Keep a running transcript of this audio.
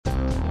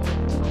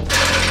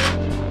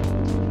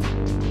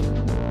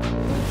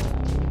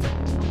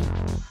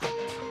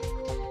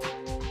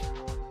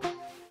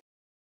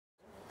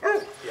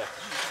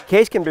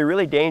Caves can be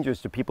really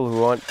dangerous to people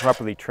who aren't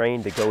properly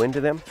trained to go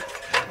into them.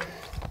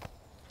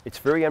 It's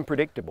very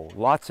unpredictable.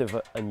 Lots of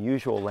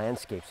unusual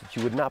landscapes that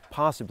you would not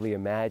possibly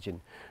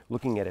imagine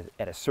looking at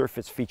a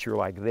surface feature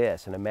like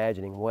this and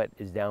imagining what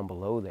is down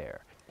below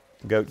there.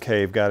 Goat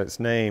Cave got its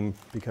name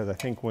because I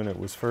think when it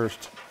was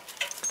first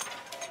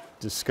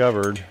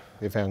discovered,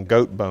 they found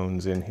goat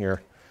bones in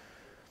here.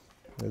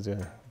 As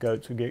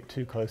goats would get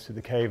too close to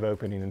the cave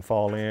opening and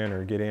fall in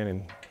or get in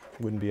and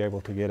wouldn't be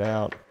able to get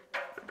out.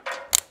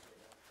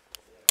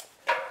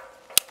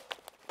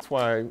 That's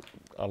why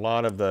a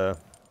lot of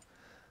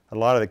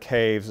the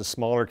caves, the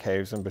smaller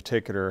caves in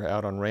particular,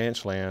 out on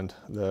ranch land,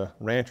 the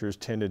ranchers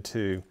tended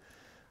to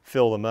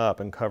fill them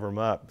up and cover them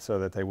up so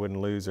that they wouldn't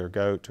lose their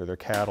goats or their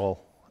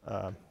cattle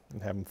and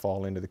have them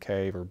fall into the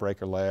cave or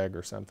break a leg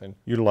or something.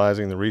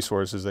 Utilizing the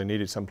resources, they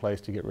needed some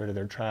place to get rid of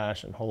their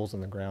trash, and holes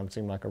in the ground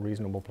seemed like a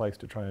reasonable place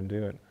to try and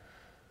do it.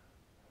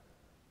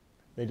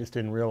 They just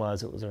didn't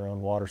realize it was their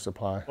own water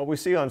supply. What we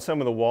see on some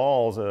of the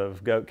walls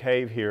of Goat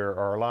Cave here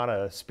are a lot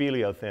of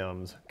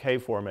speleothems,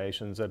 cave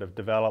formations that have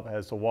developed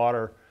as the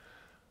water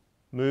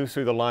moves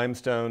through the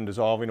limestone,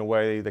 dissolving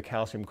away the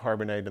calcium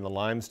carbonate in the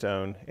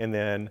limestone, and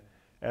then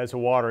as the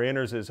water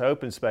enters this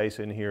open space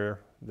in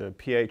here, the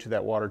pH of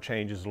that water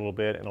changes a little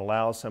bit and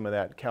allows some of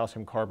that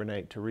calcium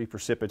carbonate to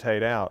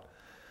reprecipitate out.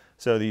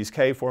 So these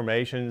cave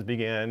formations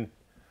begin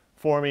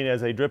forming as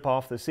they drip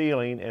off the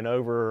ceiling, and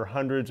over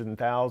hundreds and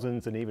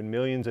thousands and even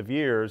millions of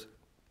years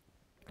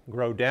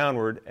grow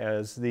downward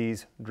as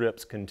these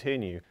drips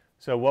continue.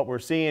 So what we're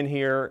seeing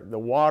here, the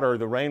water,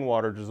 the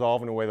rainwater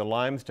dissolving away the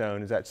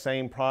limestone, is that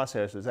same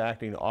process is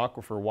acting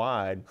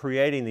aquifer-wide,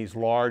 creating these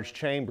large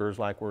chambers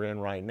like we're in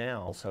right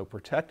now. So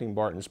protecting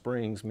Barton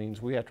Springs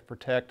means we have to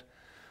protect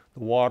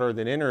the water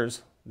that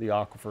enters the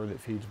aquifer that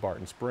feeds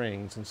Barton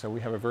Springs. And so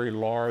we have a very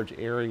large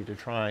area to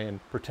try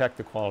and protect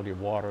the quality of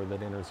water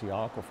that enters the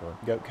aquifer.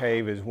 Goat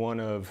Cave is one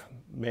of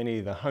many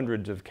of the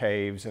hundreds of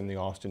caves in the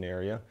Austin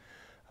area.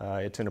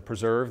 It's in a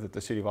preserve that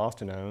the City of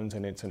Austin owns,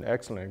 and it's an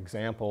excellent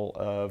example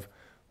of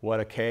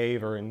what a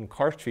cave or an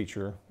karst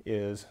feature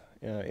is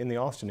in the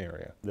Austin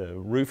area. The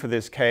roof of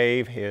this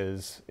cave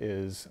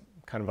is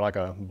kind of like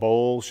a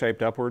bowl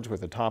shaped upwards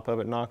with the top of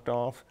it knocked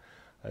off.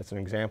 That's an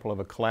example of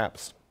a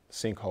collapsed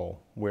sinkhole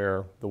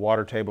where the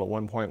water table at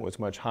one point was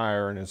much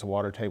higher, and as the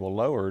water table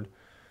lowered,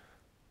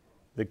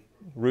 the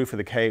roof of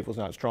the cave was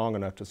not strong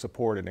enough to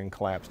support it and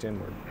collapsed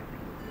inward.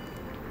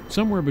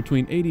 Somewhere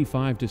between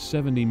 85 to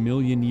 70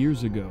 million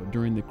years ago,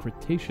 during the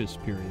Cretaceous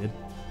period,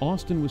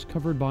 Austin was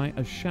covered by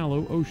a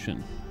shallow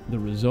ocean. The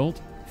result?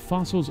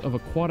 Fossils of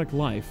aquatic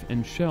life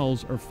and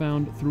shells are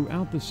found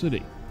throughout the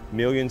city.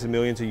 Millions and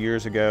millions of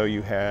years ago,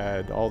 you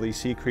had all these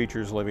sea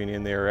creatures living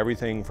in there,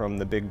 everything from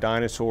the big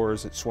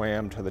dinosaurs that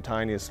swam to the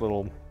tiniest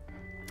little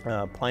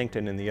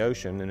plankton in the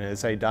ocean. And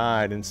as they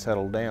died and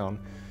settled down,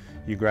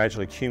 you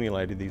gradually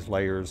accumulated these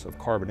layers of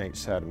carbonate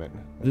sediment.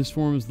 This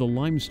forms the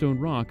limestone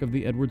rock of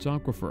the Edwards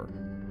Aquifer.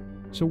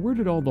 So where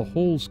did all the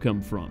holes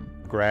come from?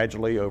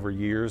 Gradually, over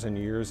years and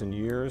years and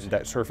years,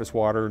 that surface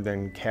water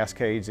then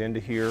cascades into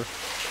here,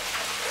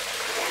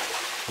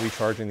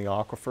 recharging the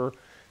aquifer.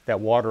 That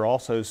water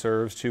also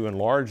serves to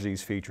enlarge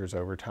these features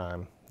over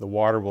time. The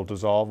water will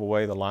dissolve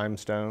away the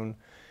limestone,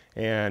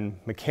 and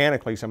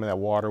mechanically some of that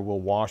water will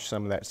wash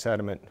some of that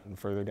sediment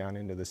further down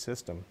into the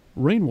system.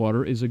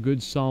 Rainwater is a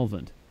good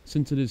solvent,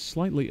 since it is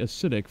slightly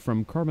acidic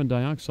from carbon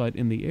dioxide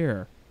in the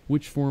air,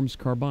 which forms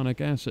carbonic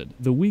acid.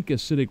 The weak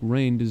acidic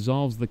rain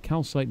dissolves the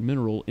calcite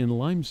mineral in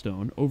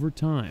limestone over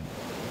time.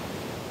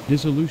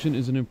 Dissolution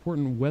is an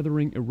important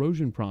weathering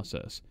erosion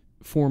process,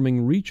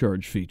 forming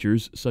recharge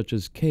features such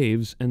as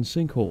caves and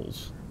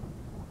sinkholes.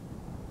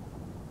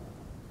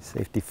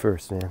 Safety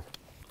first, man.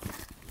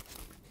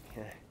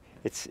 Yeah,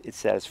 it's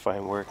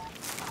satisfying work.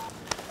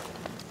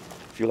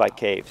 If you like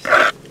caves.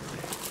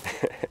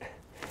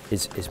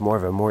 It's more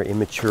of a more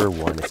immature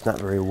one. It's not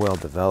very well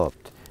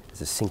developed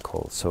as a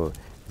sinkhole, so it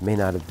may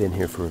not have been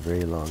here for a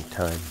very long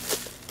time.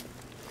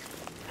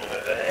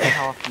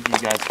 How often do you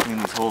guys clean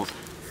these holes?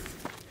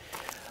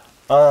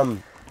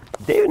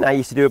 David and I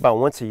used to do it about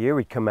once a year.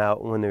 We'd come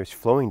out when there's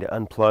flowing to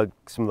unplug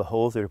some of the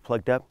holes that are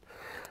plugged up.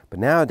 But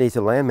nowadays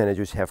the land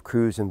managers have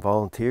crews and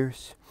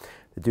volunteers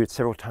that do it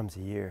several times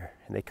a year.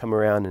 And they come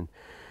around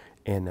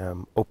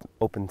and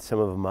open some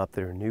of them up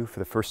that are new for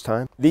the first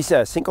time. These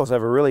sinkholes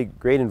have a really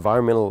great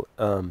environmental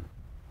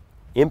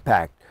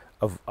impact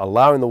of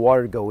allowing the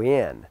water to go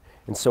in.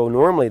 And so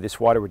normally this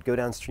water would go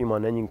downstream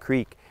on Onion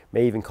Creek,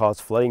 may even cause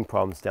flooding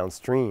problems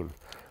downstream.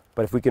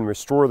 But if we can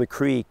restore the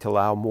creek to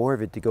allow more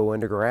of it to go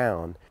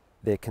underground,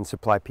 that can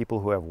supply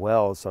people who have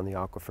wells on the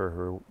aquifer, who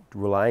are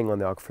relying on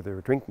the aquifer for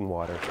their drinking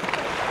water,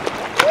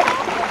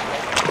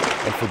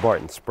 and for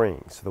Barton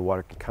Springs. So the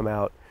water can come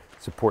out,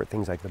 support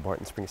things like the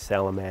Barton Springs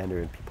salamander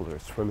and people that are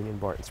swimming in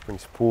Barton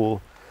Springs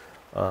pool.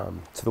 So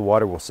the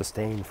water will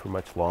sustain for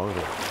much longer.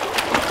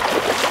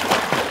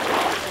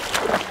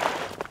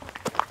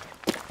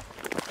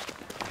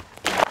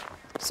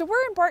 So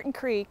we're in Barton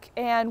Creek,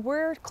 and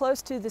we're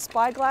close to the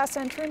Spyglass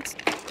entrance.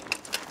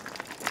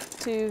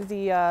 to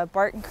the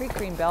Barton Creek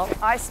Greenbelt.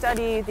 I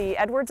study the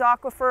Edwards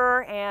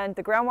Aquifer and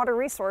the groundwater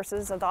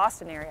resources of the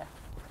Austin area.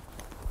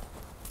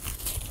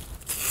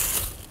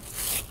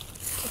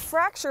 The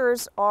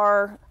fractures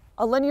are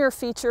a linear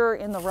feature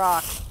in the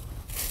rock.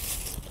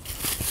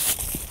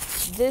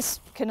 This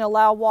can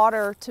allow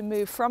water to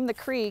move from the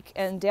creek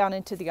and down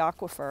into the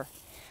aquifer.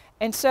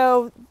 And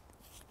so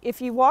if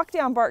you walk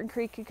down Barton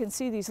Creek, you can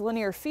see these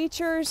linear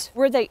features.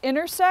 Where they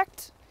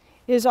intersect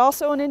is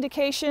also an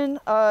indication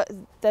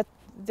that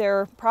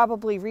they're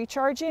probably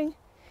recharging.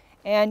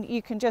 And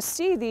you can just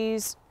see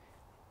these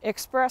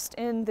expressed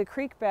in the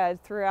creek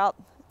bed throughout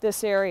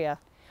this area.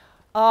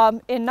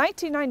 In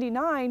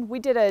 1999, we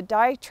did a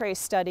dye trace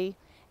study,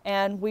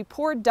 and we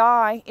poured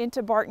dye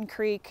into Barton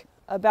Creek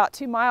about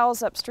 2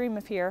 miles upstream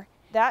of here.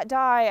 That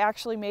dye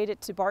actually made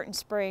it to Barton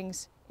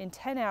Springs in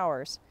 10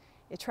 hours.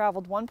 It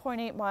traveled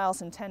 1.8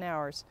 miles in 10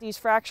 hours. These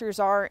fractures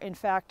are, in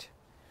fact,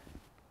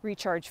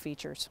 recharge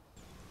features.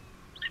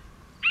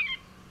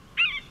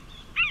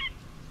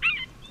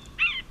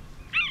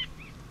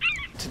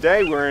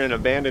 Today we're in an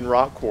abandoned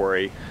rock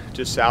quarry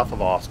just south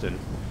of Austin.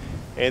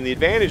 And the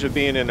advantage of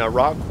being in a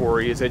rock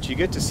quarry is that you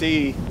get to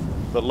see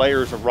the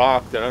layers of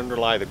rock that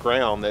underlie the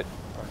ground that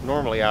are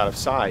normally out of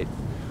sight.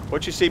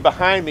 What you see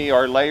behind me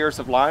are layers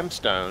of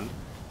limestone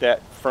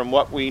that, from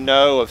what we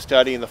know of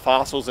studying the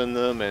fossils in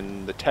them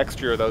and the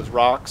texture of those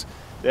rocks,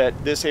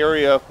 that this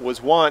area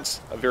was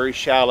once a very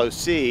shallow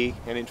sea,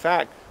 and in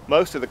fact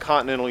most of the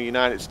continental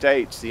United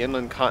States, the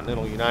inland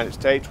continental United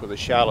States, was a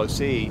shallow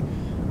sea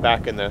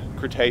back in the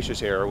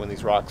Cretaceous era when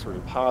these rocks were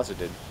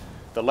deposited.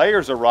 The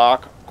layers of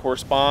rock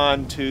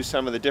correspond to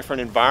some of the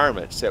different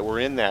environments that were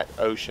in that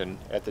ocean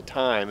at the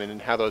time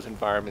and how those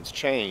environments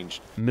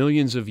changed.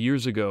 Millions of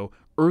years ago,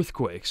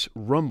 earthquakes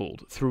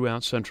rumbled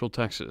throughout central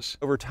Texas.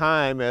 Over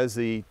time, as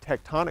the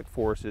tectonic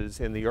forces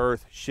in the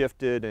earth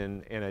shifted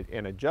and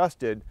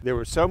adjusted, there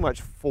was so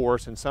much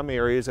force in some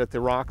areas that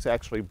the rocks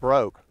actually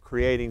broke,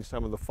 creating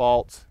some of the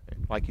faults,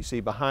 like you see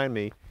behind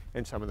me,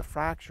 and some of the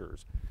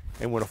fractures.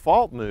 And when a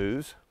fault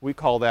moves, we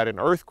call that an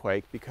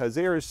earthquake, because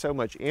there is so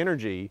much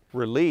energy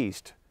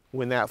released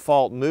when that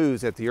fault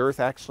moves that the earth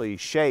actually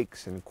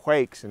shakes and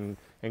quakes and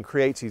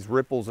creates these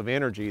ripples of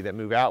energy that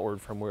move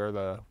outward from where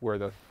the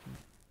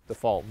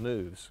fault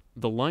moves.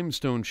 The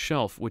limestone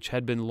shelf, which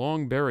had been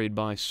long buried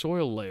by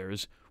soil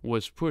layers,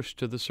 was pushed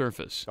to the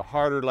surface. The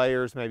harder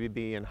layers maybe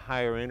be in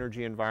higher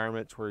energy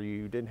environments where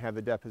you didn't have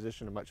the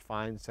deposition of much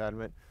fine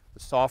sediment. The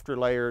softer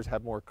layers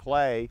have more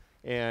clay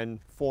and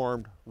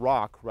formed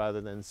rock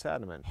rather than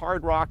sediment.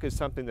 Hard rock is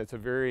something that's a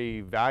very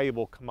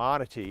valuable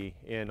commodity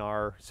in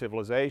our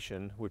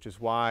civilization, which is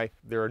why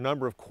there are a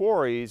number of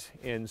quarries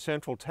in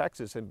central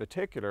Texas in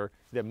particular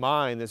that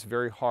mine this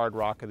very hard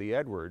rock of the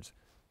Edwards.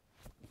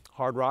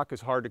 Hard rock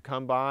is hard to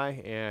come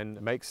by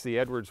and makes the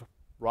Edwards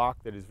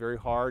rock that is very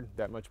hard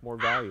that much more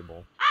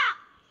valuable.